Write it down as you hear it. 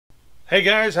Hey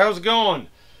guys, how's it going?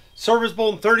 Service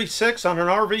Bolton 36 on an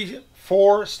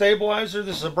RV-4 stabilizer.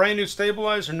 This is a brand new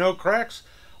stabilizer, no cracks.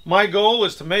 My goal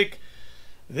is to make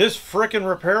this frickin'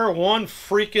 repair one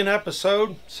freaking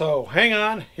episode. So hang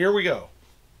on, here we go.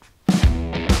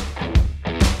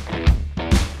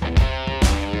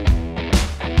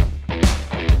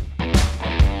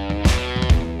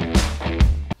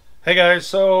 Hey guys,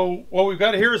 so what we've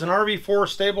got here is an RV-4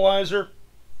 stabilizer.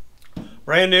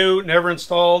 Brand new, never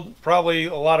installed, probably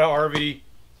a lot of RV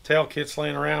tail kits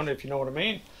laying around, if you know what I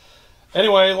mean.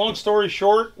 Anyway, long story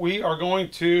short, we are going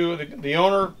to the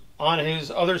owner on his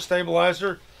other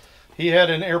stabilizer. He had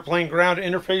an airplane ground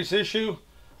interface issue.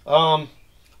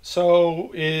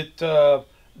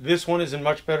 This one is in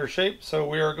much better shape. So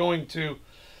we are going to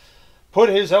put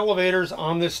his elevators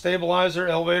on this stabilizer.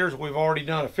 Elevators, we've already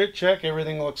done a fit check.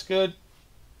 Everything looks good.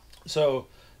 So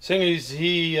seeing as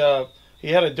he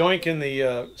had a doink in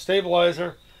the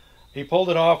stabilizer, he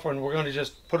pulled it off, and we're going to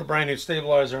just put a brand new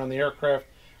stabilizer on the aircraft.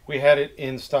 We had it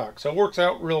in stock, so it works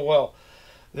out real well.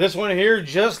 This one here,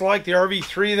 just like the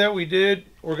RV-3 that we did,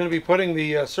 we're going to be putting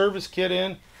the service kit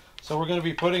in. So we're going to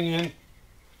be putting in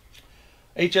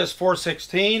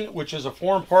HS416, which is a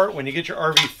form part. When you get your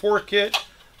RV-4 kit,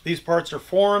 these parts are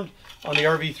formed. On the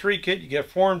RV-3 kit, you get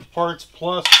formed parts,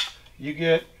 plus you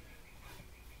get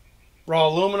raw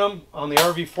aluminum. On the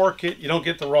RV-4 kit, you don't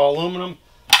get the raw aluminum.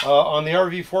 On the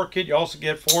RV-4 kit, you also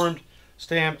get formed,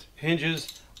 stamped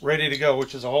hinges ready to go,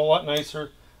 which is a whole lot nicer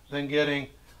than getting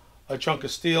a chunk of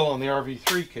steel on the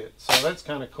RV-3 kit. So that's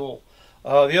kind of cool.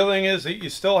 The other thing is that you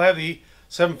still have the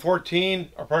 718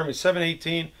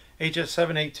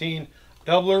 HS718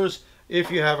 doublers if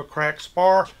you have a cracked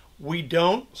spar. We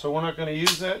don't, so we're not going to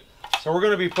use that. So we're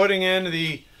going to be putting in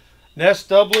the nest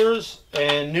doublers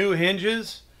and new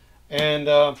hinges and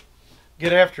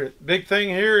get after it. Big thing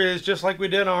here is, just like we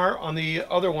did on the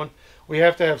other one, we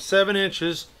have to have 7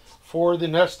 inches for the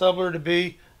nest doubler to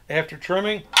be after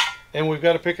trimming, and we've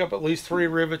got to pick up at least 3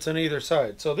 rivets on either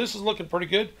side. So this is looking pretty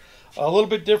good. A little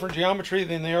bit different geometry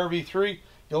than the RV-3.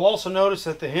 You'll also notice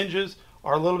that the hinges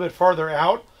are a little bit farther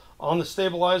out on the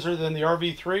stabilizer than the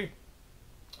RV-3.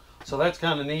 So that's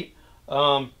kind of neat.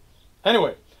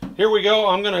 Anyway, here we go.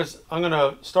 I'm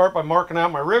gonna start by marking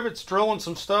out my rivets, drilling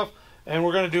some stuff, and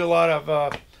we're gonna do a lot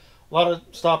of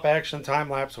stop action, time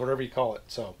lapse, whatever you call it.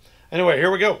 So anyway, here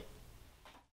we go.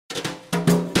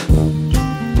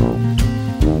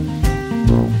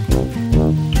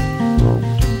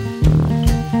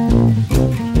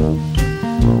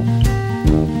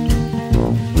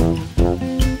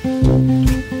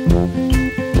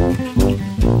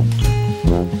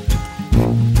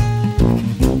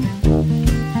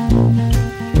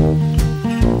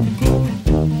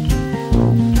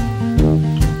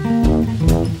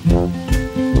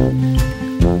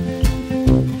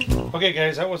 Okay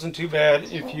guys, that wasn't too bad.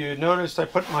 If you noticed, I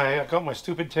got my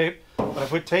stupid tape, but I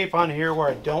put tape on here where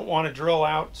I don't want to drill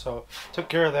out, so took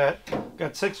care of that.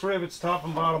 Got 6 rivets, top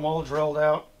and bottom, all drilled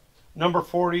out. Number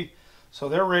 40, so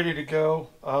they're ready to go.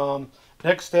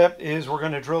 Next step is we're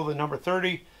going to drill the number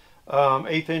 30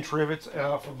 1/8-inch rivets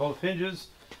for both hinges,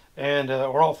 and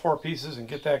or all 4 pieces, and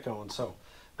get that going. So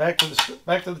back to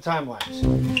the time lapse.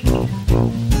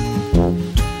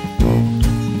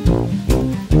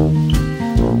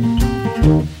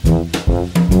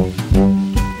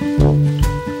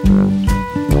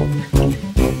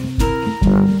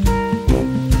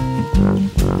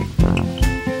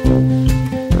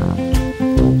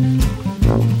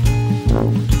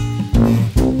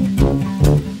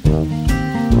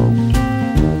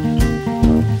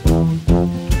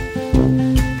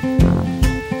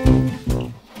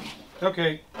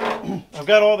 Okay, I've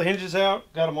got all the hinges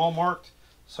out, got them all marked,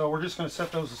 so we're just going to set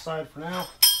those aside for now.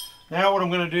 Now what I'm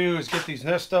going to do is get these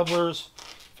nest doublers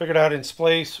figured out in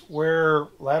place where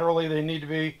laterally they need to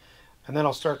be, and then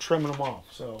I'll start trimming them off.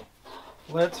 So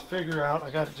let's figure out, I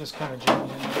got it just kind of jammed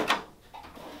in there.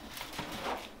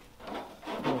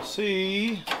 We'll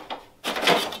see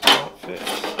how it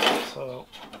fits. So,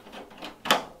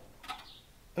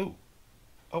 oh,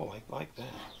 I like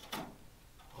that.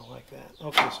 I like that.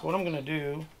 Okay, so what I'm going to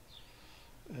do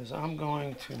is I'm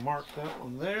going to mark that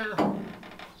one there, and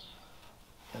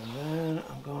then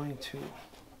I'm going to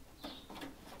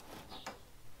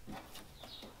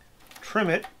trim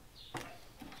it.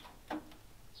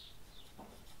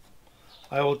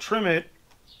 I will trim it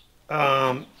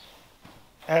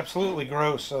absolutely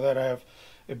gross so that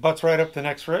it butts right up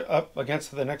up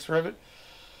against the next rivet.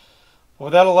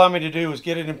 What that'll allow me to do is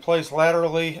get it in place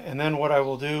laterally, and then what I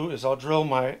will do is I'll drill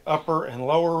my upper and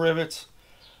lower rivets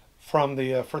from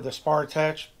the for the spar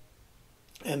attach,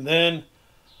 and then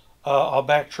I'll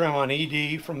back trim on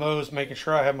ED from those, making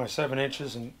sure I have my 7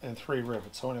 inches and 3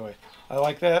 rivets. So anyway, I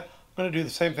like that. I'm going to do the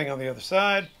same thing on the other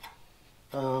side.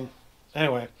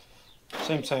 Anyway,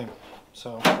 same.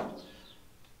 So.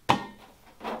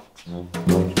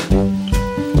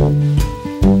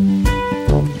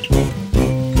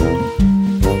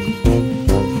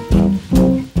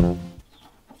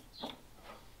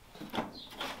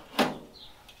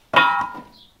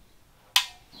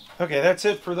 Okay, that's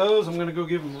it for those. I'm going to go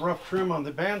give them a rough trim on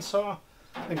the bandsaw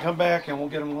and come back and we'll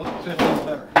get them a little bit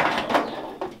better.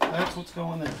 So that's what's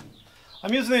going there.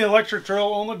 I'm using the electric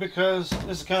drill only because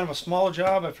this is kind of a small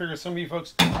job. I figure some of you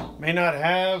folks may not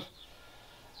have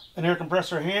an air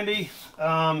compressor handy.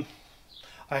 I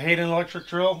hate an electric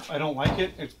drill. I don't like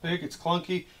it. It's big, it's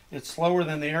clunky, it's slower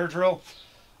than the air drill.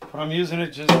 But I'm using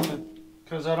it just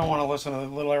because I don't want to listen to the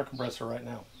little air compressor right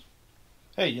now.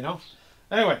 Hey, you know.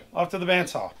 Anyway, off to the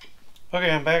bandsaw. Okay,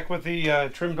 I'm back with the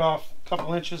trimmed off a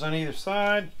couple inches on either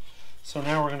side. So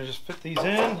now we're going to just fit these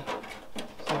in.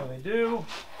 See how they do.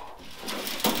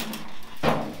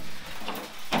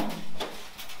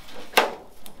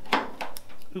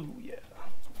 Ooh, yeah.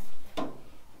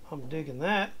 I'm digging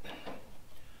that.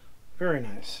 Very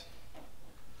nice.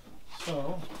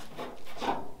 So,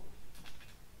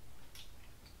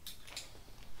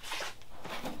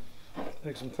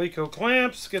 take some Cleco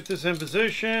clamps, get this in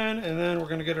position, and then we're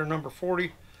going to get our number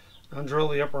 40 and drill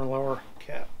the upper and lower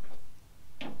cap.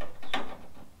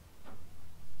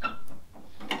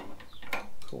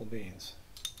 Cool beans.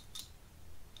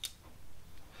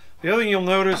 The other thing you'll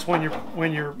notice when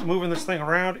you're moving this thing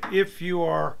around, if you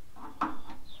are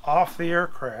off the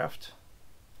aircraft,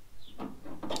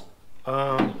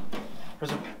 you're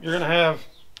going to have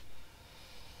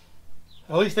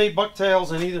at least 8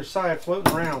 bucktails on either side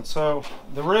floating around. So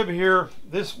the rib here,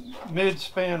 this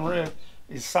mid-span rib,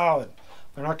 is solid.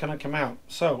 They're not going to come out.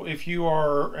 So if you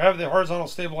have the horizontal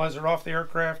stabilizer off the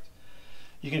aircraft,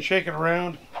 you can shake it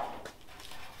around.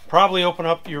 Probably open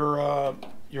up your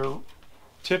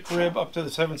tip rib up to the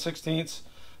 7/16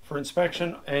 for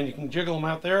inspection, and you can jiggle them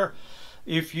out there.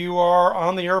 If you are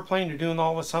on the airplane, you're doing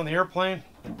all this on the airplane,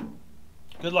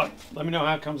 good luck. Let me know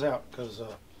how it comes out, because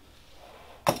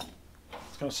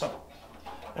it's going to suck.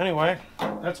 Anyway,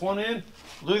 that's one in.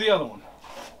 We'll do the other one.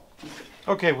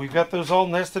 Okay, we've got those all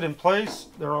nested in place.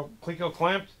 They're all Cleco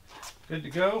clamped, good to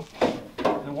go.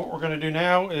 And what we're going to do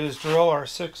now is drill our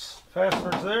 6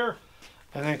 fasteners there,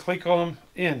 and then Cleco them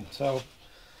in. So,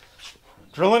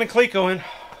 drilling and Clecoing,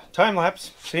 time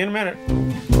lapse. See you in a minute.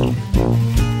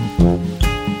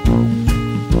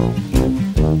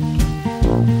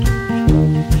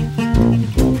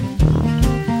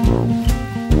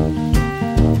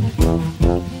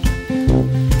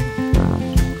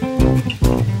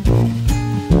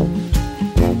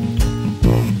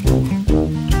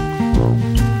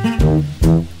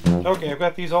 Okay, I've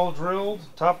got these all drilled,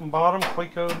 top and bottom,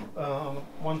 Cleco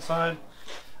one side.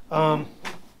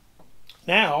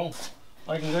 Now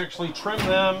I can actually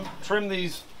trim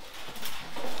these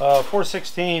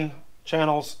 4/16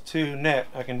 channels to net.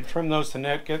 I can trim those to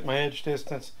net, get my edge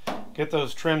distance, get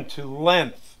those trimmed to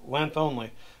length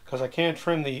only, because I can't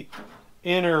trim the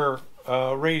inner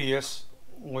radius,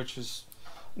 which is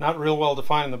not real well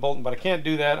defined in the Bolton, but I can't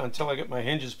do that until I get my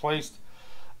hinges placed.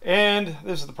 And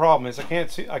this is the problem, is I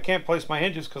can't place my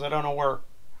hinges because I don't know where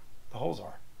the holes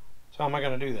are. So how am I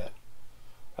going to do that?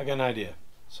 I got an idea.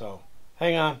 So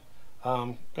hang on.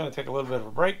 I'm going to take a little bit of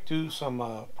a break, do some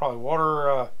probably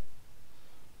water,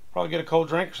 probably get a cold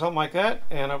drink or something like that,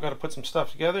 and I've got to put some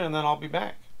stuff together, and then I'll be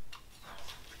back.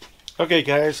 Okay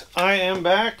guys, I am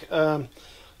back.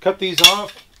 Cut these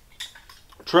off,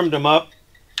 trimmed them up,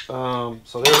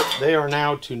 so they are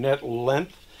now to net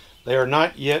length. They are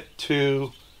not yet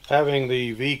to having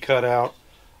the V cut out.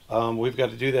 We've got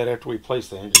to do that after we place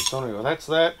the hinges. So anyway, that's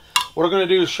that. What I'm going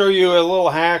to do is show you a little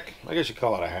hack. I guess you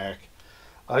call it a hack.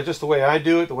 Just the way I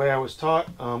do it, the way I was taught.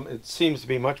 It seems to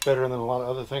be much better than a lot of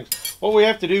other things. What we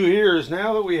have to do here is,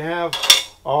 now that we have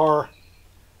our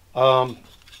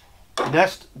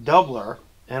nest doubler,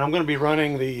 and I'm going to be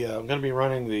running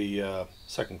the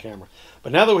second camera.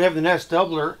 But now that we have the nest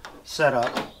doubler set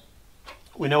up,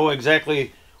 we know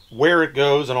exactly where it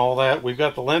goes and all that. We've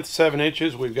got the length 7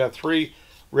 inches. We've got 3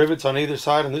 rivets on either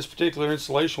side. In this particular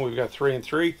installation, we've got 3 and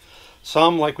 3.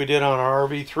 Some, like we did on our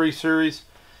RV-3 series,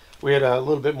 we had a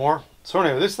little bit more. So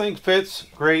anyway, this thing fits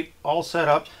great, all set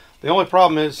up. The only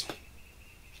problem is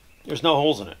there's no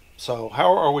holes in it. So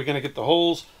how are we going to get the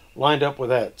holes lined up with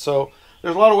that? So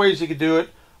there's a lot of ways you could do it.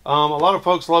 A lot of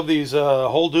folks love these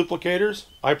hole duplicators.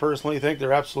 I personally think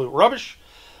they're absolute rubbish.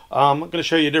 I'm going to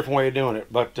show you a different way of doing it.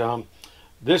 But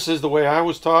This is the way I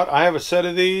was taught. I have a set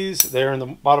of these. They're in the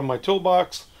bottom of my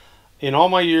toolbox. In all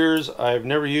my years, I've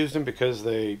never used them because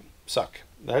they suck.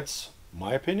 That's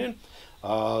my opinion.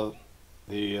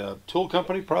 The tool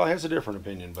company probably has a different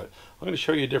opinion, but I'm going to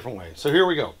show you a different way. So here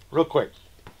we go, real quick.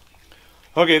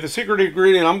 Okay, the secret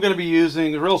ingredient I'm going to be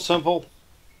using is real simple.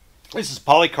 This is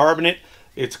polycarbonate.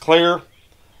 It's clear.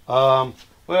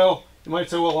 Well, you might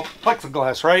say, well,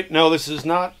 plexiglass, right? No, this is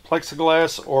not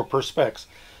plexiglass or Perspex,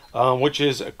 which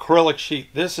is acrylic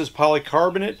sheet. This is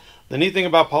polycarbonate. The neat thing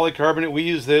about polycarbonate, we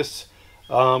use this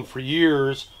for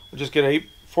years. We just get a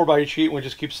 4x8 sheet and we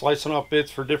just keep slicing off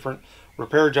bits for different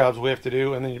repair jobs we have to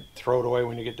do, and then you throw it away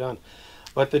when you get done.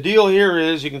 But the deal here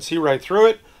is you can see right through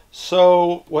it.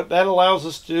 So what that allows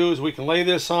us to do is we can lay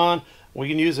this on. We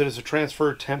can use it as a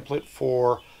transfer template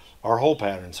for our hole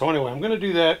pattern. So anyway, I'm going to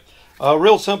do that.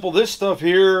 Real simple. This stuff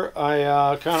here,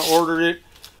 I kind of ordered it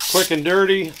quick and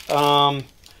dirty. Let's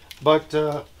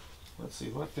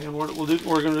see, left hand. What we'll do,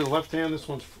 we're going to do the left hand. This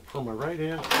one's for my right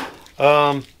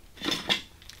hand.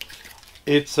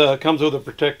 It comes with a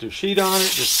protective sheet on it.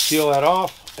 Just peel that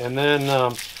off, and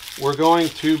then we're going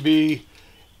to be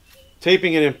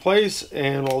taping it in place.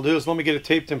 And what I'll do is let me get it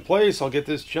taped in place. I'll get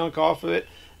this junk off of it,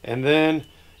 and then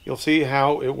you'll see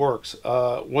how it works.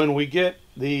 When we get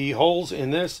the holes in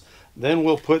this, then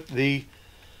we'll put the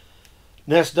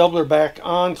nest doubler back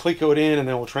on, Cleco it in, and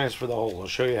then we'll transfer the hole. I'll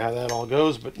show you how that all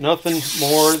goes, but nothing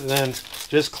more than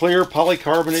just clear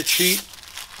polycarbonate sheet.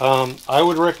 I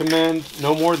would recommend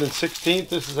no more than 1/16.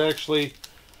 This is actually,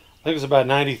 I think it's about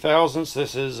 90 thousandths.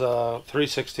 This is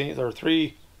 3/16 or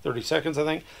 3/32, I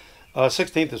think.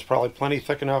 1/16 is probably plenty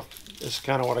thick enough. This is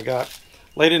kind of what I got.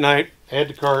 Late at night, add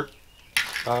to cart,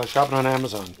 shopping on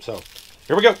Amazon. So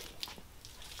here we go.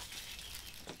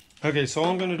 Okay, so all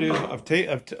I'm going to do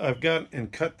is I've got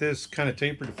and cut this kind of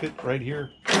taper to fit right here,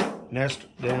 nest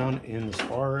down in the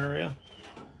spar area.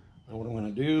 And what I'm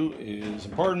going to do is,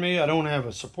 pardon me, I don't have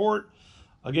a support.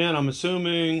 Again, I'm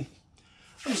assuming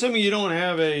you don't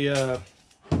have a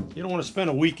you don't want to spend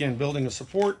a weekend building a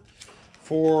support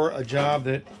for a job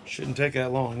that shouldn't take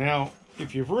that long. Now,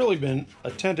 if you've really been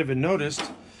attentive and noticed,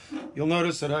 you'll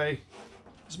notice that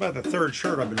it's about the third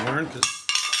shirt I've been wearing,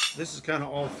 because this is kind of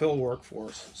all fill work for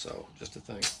us. So just a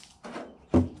thing.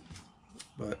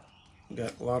 But we've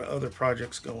got a lot of other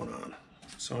projects going on.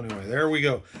 So anyway, there we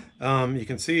go. You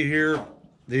can see here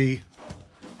the,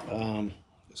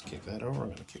 let's kick that over. I'm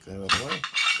going to kick that out of the way.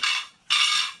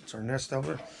 It's our nest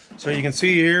doubler. So you can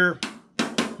see here,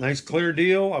 nice clear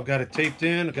deal. I've got it taped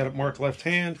in. I've got it marked left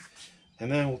hand.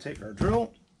 And then we'll take our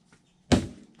drill,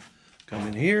 come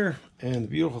in here, and the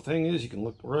beautiful thing is you can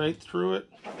look right through it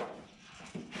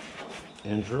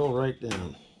and drill right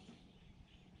down.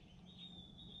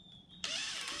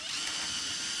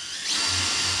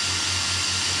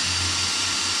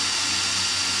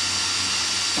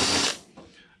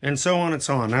 And so on and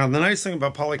so on. Now, the nice thing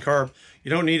about polycarb, you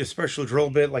don't need a special drill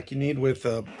bit like you need with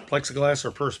plexiglass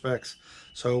or Perspex.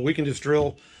 So we can just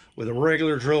drill with a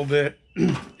regular drill bit,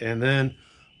 and then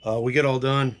we get all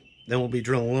done. Then we'll be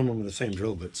drilling aluminum with the same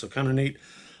drill bit. So kind of neat.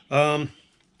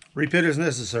 Repit is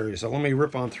necessary, so let me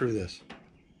rip on through this.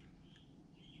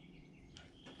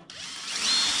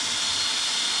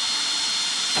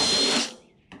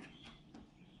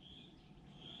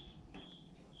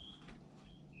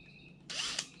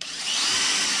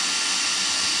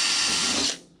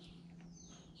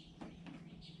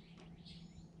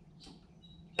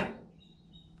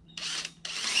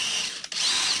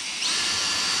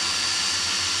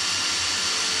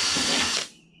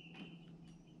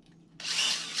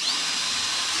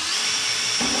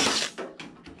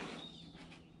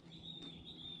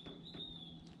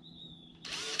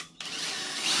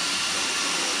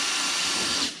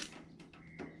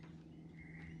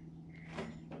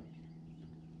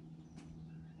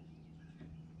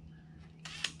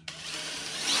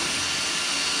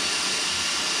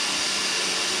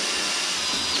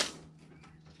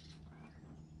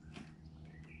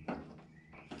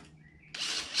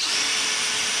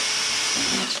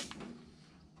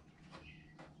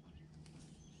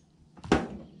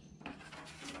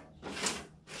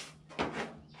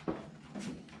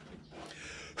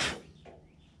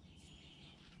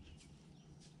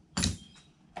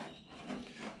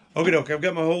 Okay, I've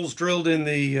got my holes drilled in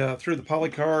the through the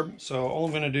polycarb. So all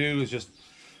I'm going to do is just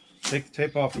take the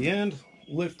tape off the end,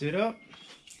 lift it up,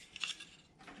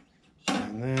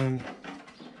 and then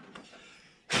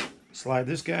slide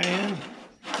this guy in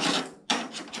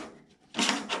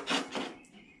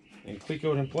and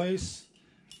Cleco it in place,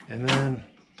 and then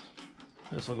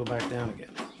this will go back down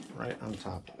again, right on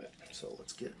top of it. So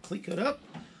let's get it Clecoed up.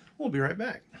 We'll be right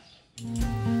back.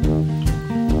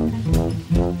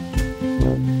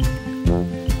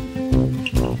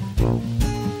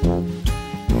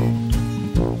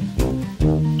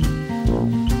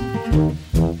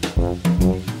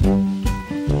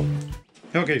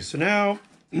 Okay, so now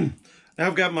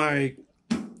I've got my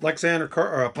Lexan or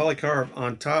polycarb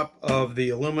on top of the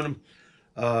aluminum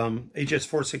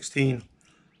HS416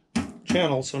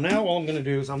 channel. So now all I'm going to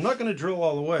do is, I'm not going to drill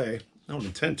all the way. I don't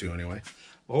intend to anyway.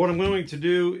 But what I'm going to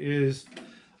do is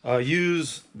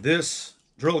use this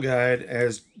drill guide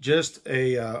as just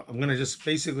a, I'm going to just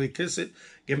basically kiss it,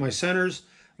 get my centers,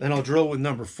 then I'll drill with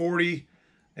number 40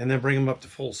 and then bring them up to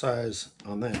full size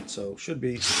on that. So should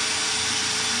be,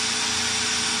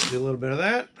 do a little bit of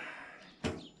that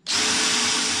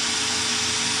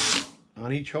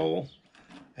on each hole.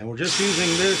 And we're just using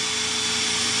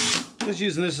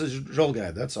this as a drill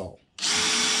guide, that's all.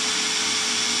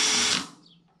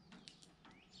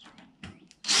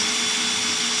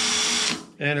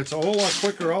 And it's a whole lot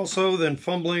quicker also than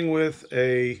fumbling with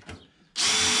a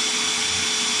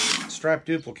strap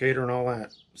duplicator and all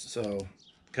that. So,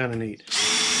 kind of neat.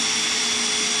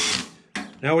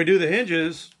 Now we do the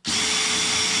hinges.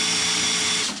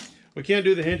 We can't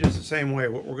do the hinges the same way.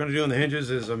 What we're going to do on the hinges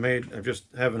is I just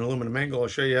have an aluminum angle. I'll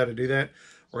show you how to do that.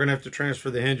 We're going to have to transfer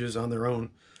the hinges on their own.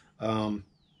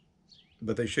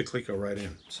 But they should click right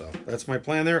in. So that's my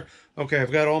plan there. Okay,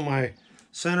 I've got all my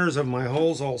centers of my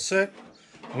holes all set.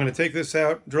 I'm going to take this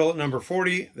out, drill at number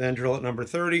 40, then drill at number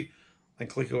 30, and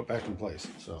click it back in place.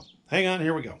 So hang on,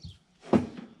 here we go.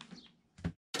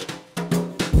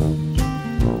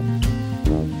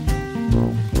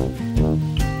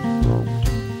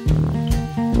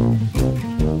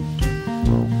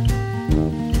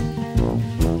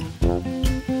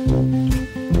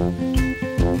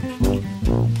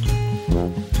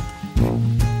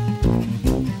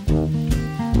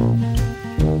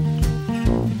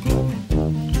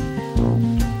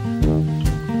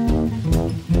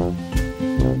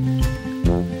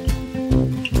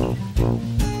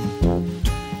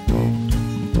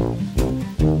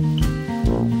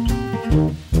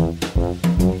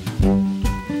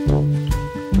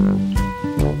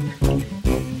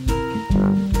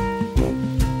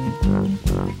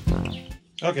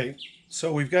 Okay,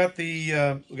 so we've got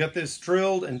this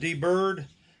drilled and deburred.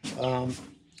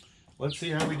 Let's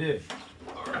see how we did.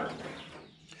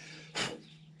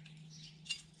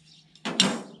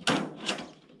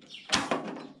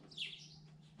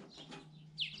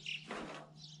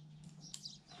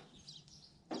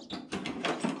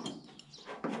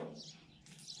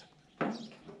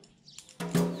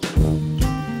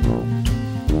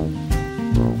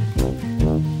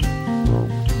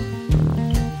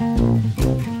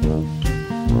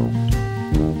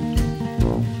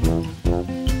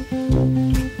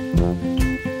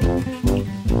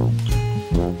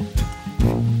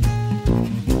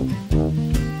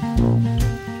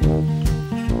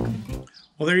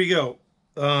 Well, there you go.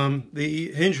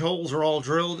 The hinge holes are all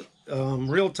drilled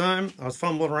real time. I was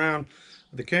fumbling around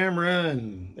with the camera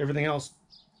and everything else.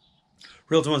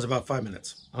 Real time was about 5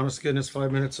 minutes. Honest to goodness,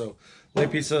 5 minutes. So lay a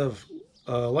piece of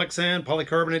Lexan,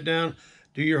 polycarbonate down,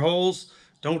 do your holes.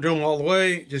 Don't do them all the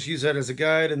way. Just use that as a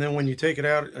guide. And then when you take it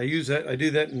out, I do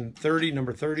that in 30,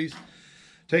 number 30s.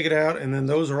 Take it out, and then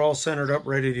those are all centered up,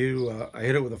 ready to, I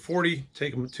hit it with a 40,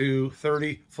 take them to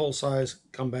 30, full size,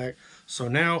 come back. So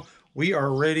now we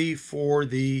are ready for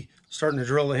starting to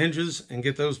drill the hinges and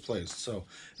get those placed. So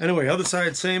anyway, other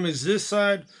side, same as this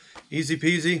side, easy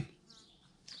peasy.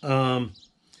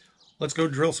 Let's go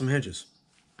drill some hinges.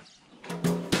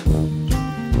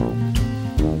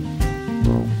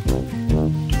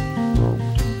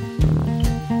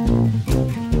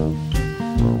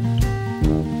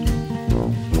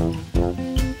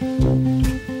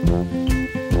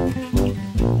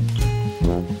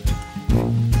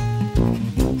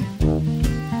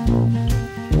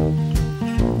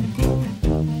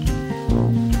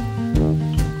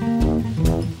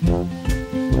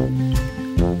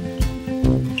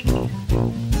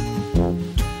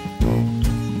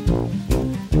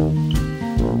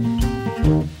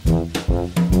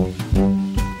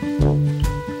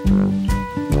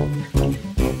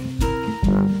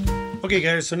 Okay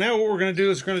guys, so now what we're going to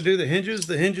do is we're going to do the hinges.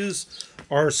 The hinges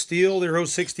are steel, they're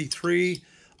 063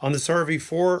 on this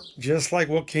RV-4, just like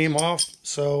what came off.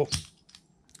 So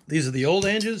these are the old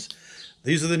hinges,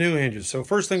 these are the new hinges. So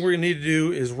first thing we're going to need to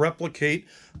do is replicate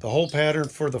the whole pattern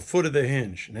for the foot of the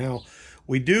hinge. Now,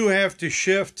 we do have to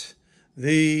shift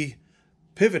the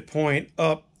pivot point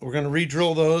up. We're going to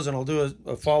re-drill those, and I'll do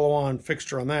a follow-on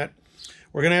fixture on that.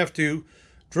 We're going to have to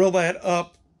drill that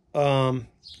up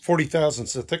 40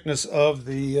 thousandths, the thickness of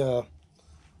the of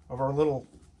our little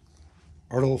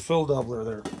our little fill doubler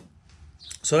there.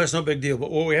 So that's no big deal. But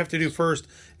what we have to do first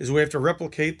is we have to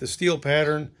replicate the steel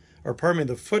pattern, or pardon me,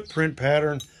 the footprint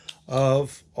pattern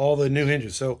of all the new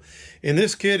hinges. So in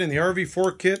this kit, in the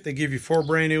RV-4 kit, they give you 4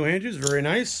 brand new hinges. Very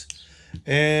nice.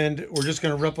 And we're just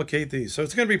going to replicate these. So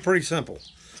it's going to be pretty simple.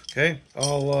 Okay,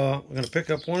 I'm going to pick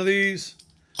up one of these.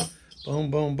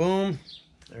 Boom, boom, boom.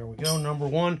 There we go, number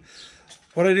 1.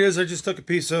 What I did is I just took a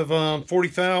piece of 40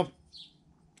 thou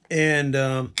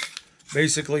and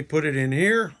basically put it in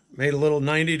here. Made a little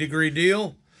 90-degree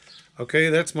deal. Okay,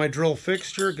 that's my drill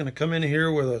fixture. Going to come in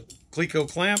here with a Cleco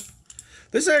clamp.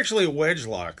 This is actually a wedge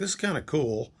lock. This is kind of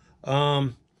cool.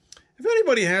 If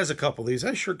anybody has a couple of these,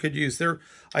 I sure could use.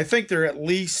 I think they're at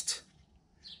least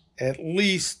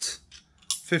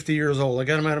 50 years old. I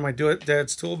got them out of my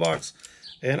dad's toolbox,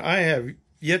 and I have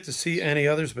yet to see any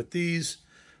others, but these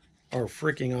are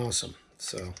freaking awesome.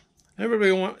 So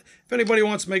if anybody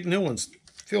wants to make new ones,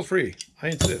 feel free. I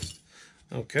insist.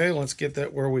 Okay, let's get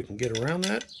that where we can get around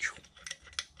that.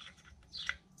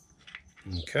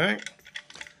 Okay,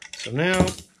 so now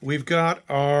we've got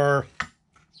our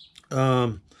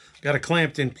got it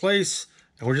clamped in place,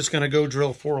 and we're just going to go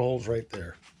drill 4 holes right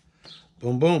there.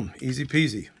 Boom, boom, easy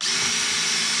peasy.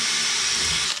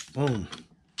 Boom,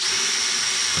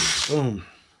 boom.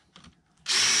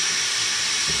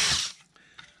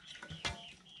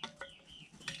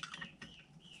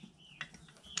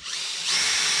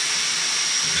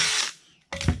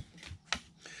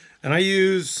 And I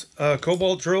use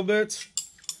Cobalt drill bits.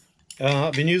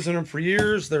 I've been using them for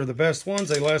years. They're the best ones.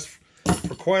 They last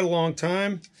for quite a long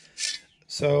time.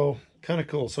 So, kind of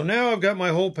cool. So now I've got my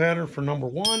hole pattern for number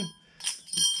 1.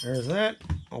 There's that.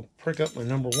 I'll prick up my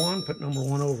number 1, put number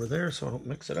 1 over there so I don't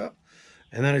mix it up.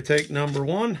 And then I take number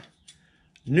 1,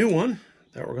 new one,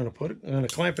 that we're going to put it. I'm going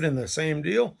to clamp it in the same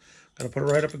deal. I'm going to put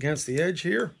it right up against the edge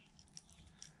here.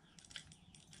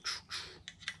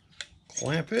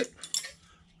 Clamp it.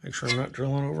 Make sure I'm not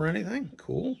drilling over anything.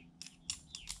 Cool.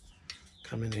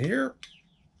 Come in here.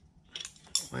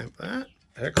 Clamp that.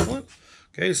 Excellent.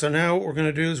 Okay, so now what we're going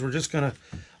to do is I'm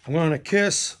going to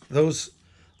kiss those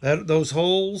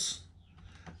holes.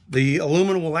 The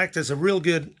aluminum will act as a real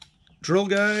good drill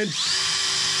guide.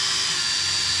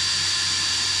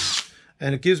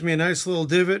 And it gives me a nice little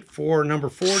divot for number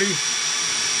 40.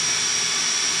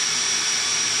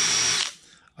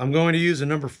 I'm going to use a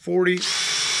number 40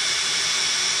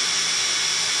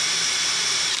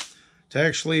 to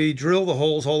actually drill the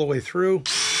holes all the way through.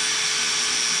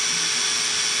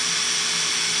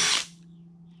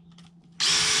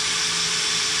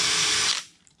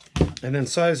 And then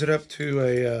size it up to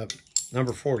a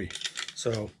number 40.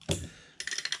 So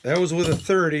that was with a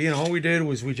 30, and all we did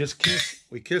was we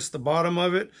kissed the bottom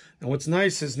of it. And what's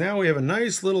nice is now we have a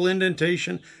nice little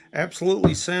indentation,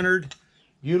 absolutely centered,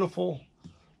 beautiful,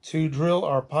 to drill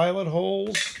our pilot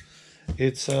holes.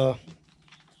 It's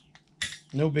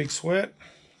no big sweat.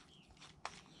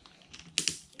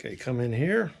 Okay, come in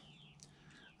here,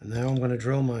 and now I'm going to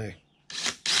drill them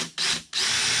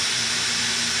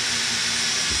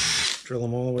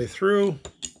all the way through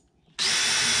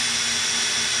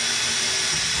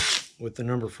with the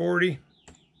number 40.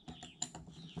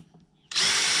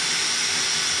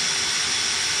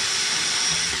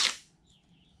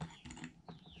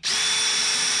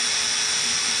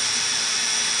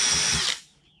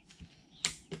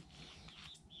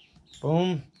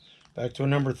 Boom. Back to a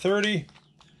number 30.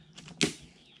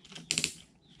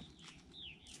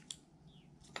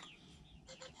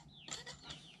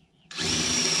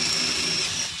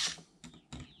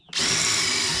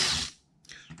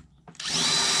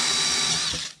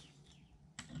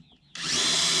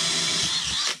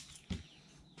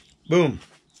 Boom.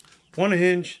 1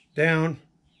 hinge down,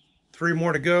 3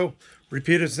 more to go.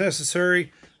 Repeat as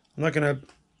necessary. I'm not going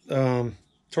to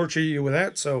torture you with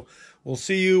that, so we'll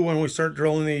see you when we start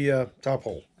drilling the top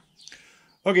hole.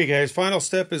 Okay, guys, final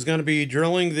step is going to be back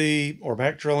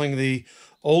drilling the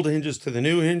old hinges to the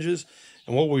new hinges.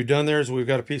 And what we've done there is we've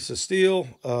got a piece of steel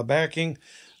backing,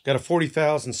 got a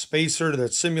 40,000 spacer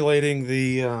that's simulating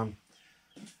the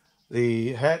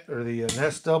hat or the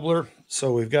nest doubler.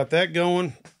 So we've got that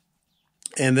going.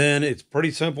 And then it's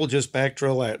pretty simple, just back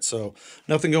drill that. So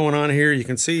nothing going on here. You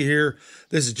can see here,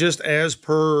 this is just as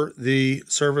per the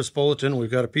service bulletin.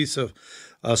 We've got a piece of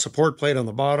support plate on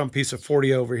the bottom, piece of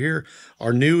 40 over here.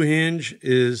 Our new hinge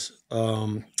is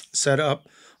set up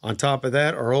on top of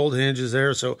that. Our old hinge is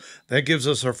there. So that gives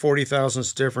us our 40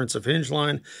 thousandths difference of hinge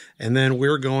line. And then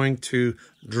we're going to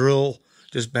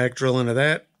just back drill into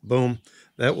that. Boom.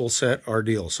 That will set our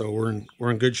deal. So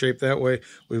we're in good shape that way.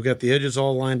 We've got the edges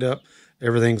all lined up.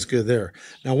 Everything's good there.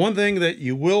 Now, one thing that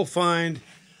you will find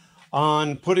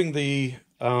on putting the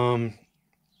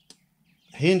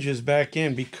hinges back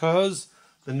in, because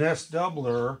the nest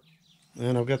doubler,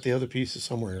 and I've got the other pieces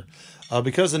somewhere here,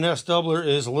 because the nest doubler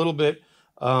is a little bit,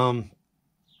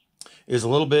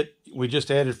 we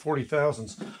just added 40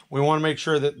 thousandths. We want to make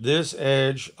sure that this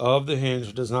edge of the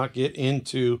hinge does not get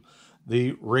into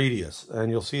the radius, and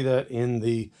you'll see that in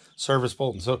the service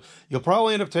bolt. So you'll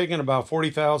probably end up taking about 40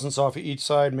 thousandths off of each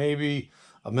side, maybe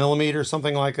a millimeter,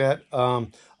 something like that,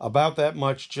 about that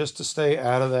much, just to stay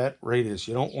out of that radius.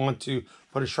 You don't want to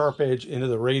put a sharp edge into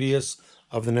the radius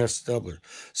of the nest doubler.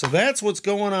 So that's what's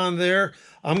going on there.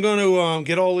 I'm going to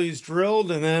get all these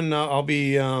drilled, and then I'll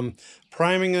be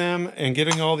priming them and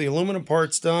getting all the aluminum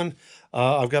parts done.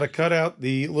 I've got to cut out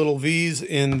the little V's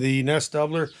in the nest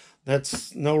doubler.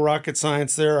 That's no rocket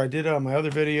science there. I did it on my other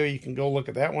video. You can go look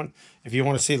at that one if you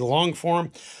want to see the long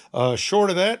form. Short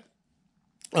of that,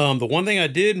 the one thing I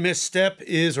did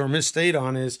misstate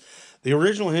on is the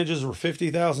original hinges were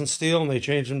 50,000 steel, and they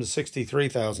changed them to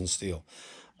 63,000 steel.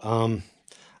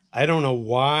 I don't know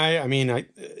why. I mean,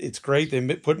 it's great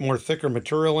they put more thicker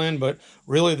material in, but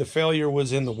really the failure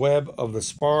was in the web of the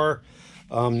spar,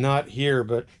 not here.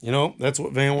 But, you know, that's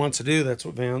what Van wants to do. That's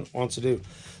what Van wants to do.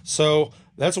 So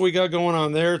that's what we got going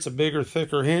on there. It's a bigger,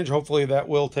 thicker hinge. Hopefully that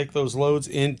will take those loads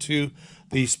into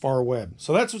the spar web.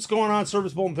 So that's what's going on.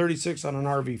 Service Bolton 36 on an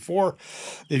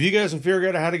RV-4. If you guys can figure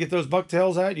out how to get those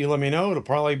bucktails out, you let me know. It'll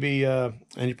probably be, and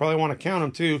you probably want to count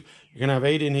them too. You're going to have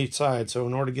 8 in each side. So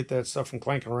in order to get that stuff from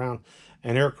clanking around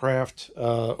an aircraft,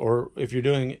 or if you're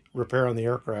doing repair on the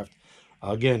aircraft,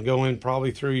 again, go in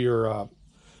probably through your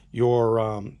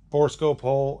borescope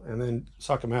hole and then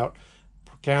suck them out.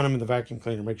 Count them in the vacuum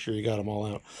cleaner. Make sure you got them all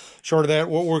out. Short of that,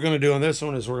 what we're going to do on this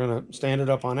one is we're going to stand it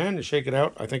up on end and shake it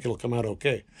out. I think it'll come out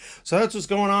okay. So that's what's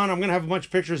going on. I'm going to have a bunch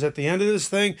of pictures at the end of this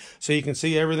thing so you can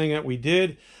see everything that we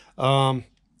did.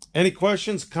 Any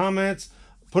questions, comments,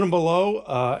 put them below.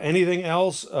 Anything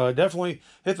else, definitely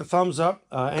hit the thumbs up.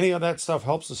 Any of that stuff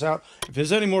helps us out. If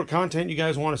there's any more content you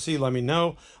guys want to see, let me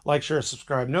know. Like, share,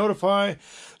 subscribe, notify.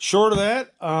 Short of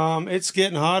that, it's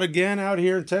getting hot again out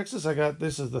here in Texas.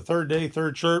 This is the third day,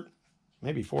 third shirt,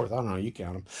 maybe fourth. I don't know. You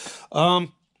count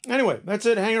them. Anyway, that's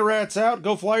it. Hanger rats out.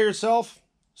 Go fly yourself.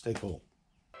 Stay cool.